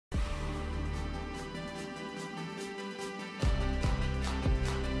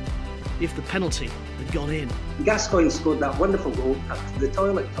if the penalty had gone in. Gascoigne scored that wonderful goal to the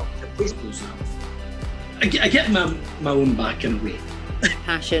toilet, doctor. Please do so. I get my own back in a way.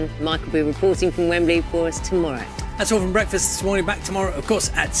 Passion. Mike will be reporting from Wembley for us tomorrow. That's all from breakfast this morning. Back tomorrow, of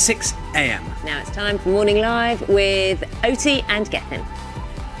course, at 6 a.m. Now it's time for Morning Live with Oti and Gethin.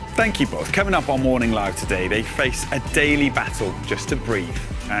 Thank you both. Coming up on Morning Live today, they face a daily battle just to breathe.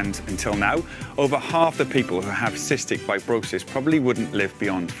 And until now, over half the people who have cystic fibrosis probably wouldn't live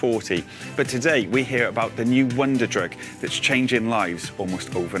beyond 40. But today, we hear about the new wonder drug that's changing lives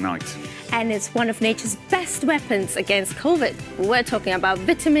almost overnight. And it's one of nature's best weapons against COVID. We're talking about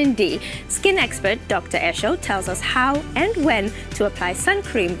vitamin D. Skin expert Dr. Esho tells us how and when to apply sun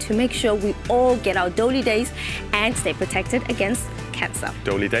cream to make sure we all get our Dolly days and stay protected against cancer.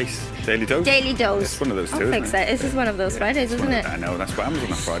 Dolly days? Daily dose? Daily dose. It's one of those I'll two, fix isn't it? This is one of those Fridays, isn't it? I know, that's what happens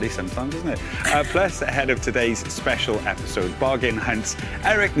on a Friday sometimes, isn't it? Plus, ahead of today's special episode, Bargain Hunts,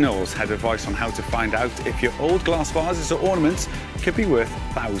 Eric Knowles had advice on how to find out if your old glass vases or ornaments could be worth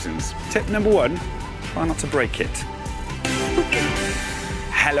thousands. Tip number one, try not to break it.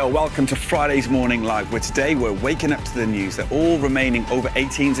 Hello, welcome to Friday's Morning Live, where today we're waking up to the news that all remaining over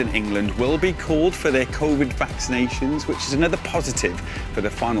 18s in England will be called for their COVID vaccinations, which is another positive for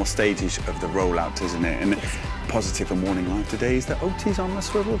the final stages of the rollout, isn't it? And positive for Morning Live today is that Oti's on the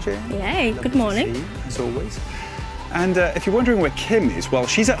swivel, Jane. Yay, good morning. As always. And if you're wondering where Kim is, well,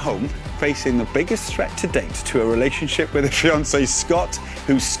 she's at home facing the biggest threat to date to a relationship with her fiancé Scott,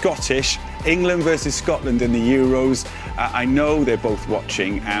 who's Scottish. England versus Scotland in the Euros. I know they're both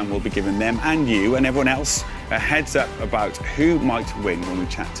watching, and we'll be giving them and you and everyone else a heads up about who might win when we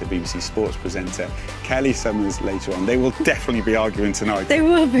chat to BBC Sports presenter Kelly Summers later on. They will definitely be arguing tonight. They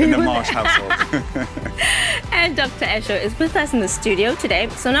will be in the Marsh household. And Dr. Esho is with us in the studio today.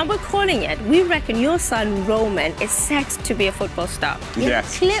 So now we're calling it. We reckon your son Roman is set to be a football star.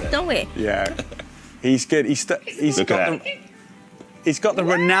 Yes. Clip, don't we? Yeah. He's good. He's got the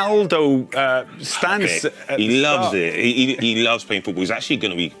Ronaldo stance. Okay. He loves it. He loves playing football. He's actually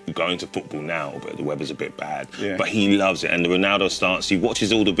going to be going to football now, but the weather's a bit bad. Yeah. But he loves it. And the Ronaldo stance, he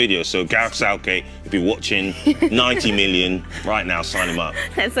watches all the videos. So Gareth Southgate, if you're watching, 90 million right now, sign him up.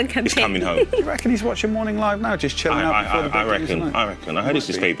 That's a campaign. He's coming home. You reckon he's watching Morning Live now, just chilling out before the big game tonight? I reckon. I heard it's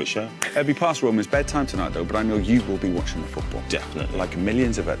his favourite show. It'll be past Roman's bedtime tonight, though, but I know you will be watching the football. Definitely. Like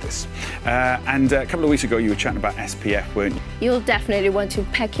millions of others. And a couple of weeks ago, you were chatting about SPF, weren't you? You'll definitely want to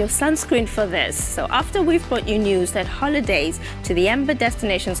pack your sunscreen for this. So after we've brought you news that holidays to the amber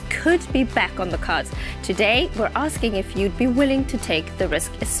destinations could be back on the cards, today we're asking if you'd be willing to take the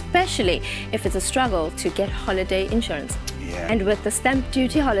risk, especially if it's a struggle to get holiday insurance. Yeah. And with the stamp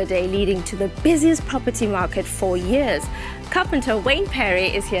duty holiday leading to the busiest property market for years, carpenter Wayne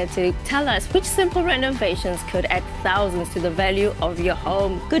Perrey is here to tell us which simple renovations could add thousands to the value of your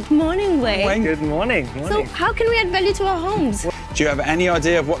home. Good morning, Wayne. Good morning. So how can we add value to our homes? Do you have any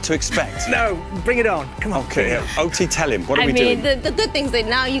idea of what to expect? No, bring it on. Come on. Okay, Oti, tell him. What are we doing? The good things that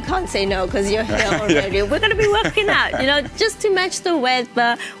now you can't say no because you're here already. Yeah. We're going to be working out, just to match the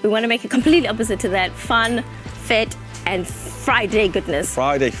weather. We want to make it completely opposite to that. Fun, fit, and Friday goodness.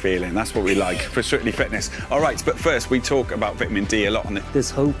 Friday feeling, that's what we like for Strictly Fitness. All right, but first we talk about vitamin D a lot on it.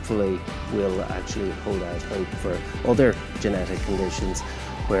 This hopefully will actually hold out hope for other genetic conditions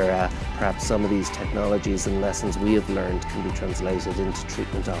where perhaps some of these technologies and lessons we have learned can be translated into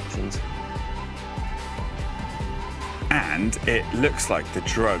treatment options. And it looks like the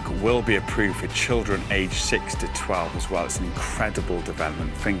drug will be approved for children aged 6 to 12 as well. It's an incredible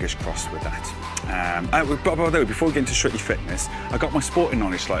development. Fingers crossed with that. But by the way, before we get into Strictly Fitness, I got my sporting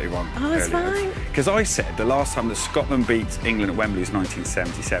knowledge slightly wrong. Oh, it's fine. Because I said the last time that Scotland beat England at Wembley was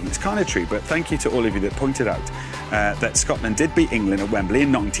 1977. It's kind of true, but thank you to all of you that pointed out that Scotland did beat England at Wembley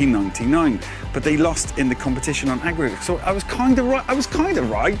in 1999, but they lost in the competition on aggregate. So I was kind of right.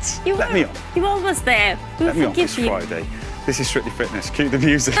 Let me off. You were almost there. Let me off this Friday. This is Strictly Fitness. Cue the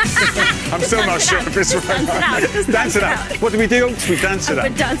music. I'm still not sure if it's right. Dance it out. What do we do? We dance it out.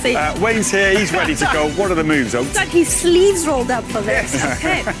 We're dancing. Wayne's here. He's ready to go. What are the moves, Oaks? He's got his sleeves rolled up for this.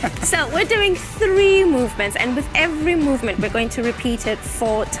 Okay. So we're doing 3 movements, and with every movement, we're going to repeat it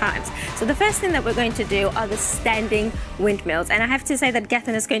 4 times. So the first thing that we're going to do are the standing windmills. And I have to say that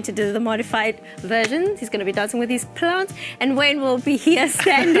Gethin is going to do the modified version. He's going to be dancing with his plant, and Wayne will be here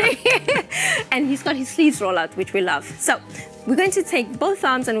standing. And he's got his sleeves rolled out, which we love. So we're going to take both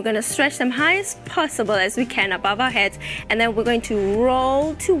arms and we're going to stretch them high as possible as we can above our heads, and then we're going to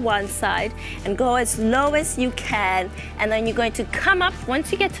roll to one side and go as low as you can, and then you're going to come up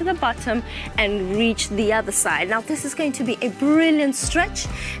once you get to the bottom and reach the other side. Now this is going to be a brilliant stretch,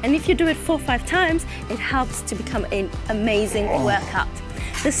 and if you do it 4 or 5 times, it helps to become an amazing workout.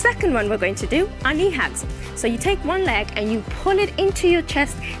 The second one we're going to do are knee hugs. So you take one leg and you pull it into your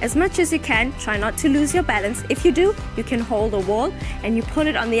chest as much as you can. Try not to lose your balance. If you do, you can hold a wall and you pull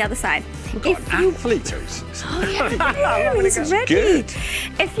it on the other side. Athlete. Oh, yeah, he's ready. Good.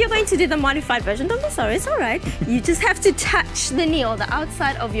 If you're going to do the modified version, don't be sorry, it's all right. You just have to touch the knee or the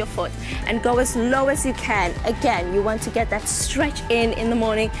outside of your foot and go as low as you can. Again, you want to get that stretch in the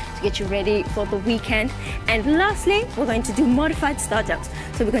morning to get you ready for the weekend. And lastly, we're going to do modified star jumps.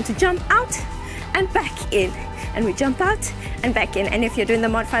 So we're going to jump out and back in. And we jump out and back in. And if you're doing the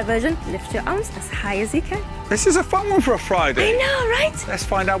modified version, lift your arms as high as you can. This is a fun one for a Friday. I know, right? Let's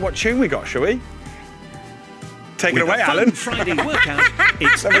find out what tune we got, shall we? Take it away, Alan. Friday workout.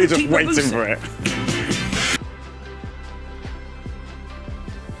 It's Somebody's just Oti waiting Mabuse. for it.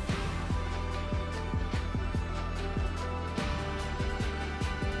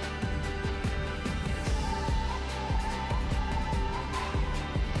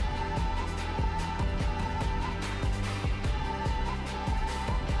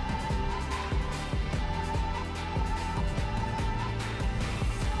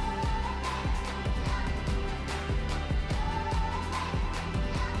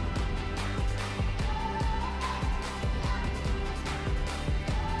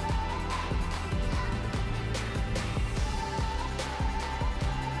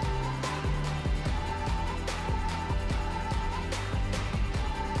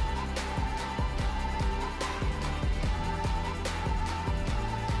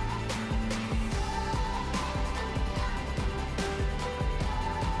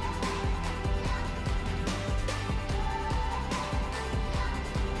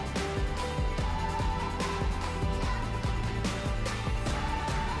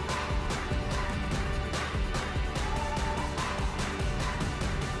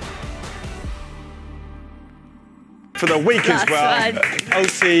 For the week as well.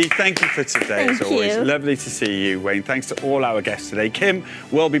 Oti, thank you for today, as always. Lovely to see you, Wayne. Thanks to all our guests today. Kim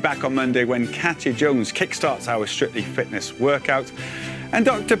will be back on Monday when Katya Jones kickstarts our Strictly Fitness workout. And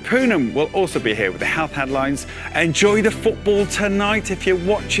Dr. Poonam will also be here with the health headlines. Enjoy the football tonight if you're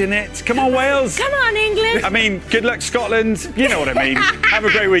watching it. Come on, Wales. Come on, England. I mean, good luck, Scotland. You know what I mean. Have a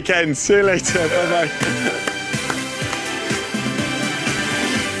great weekend. See you later. Bye-bye.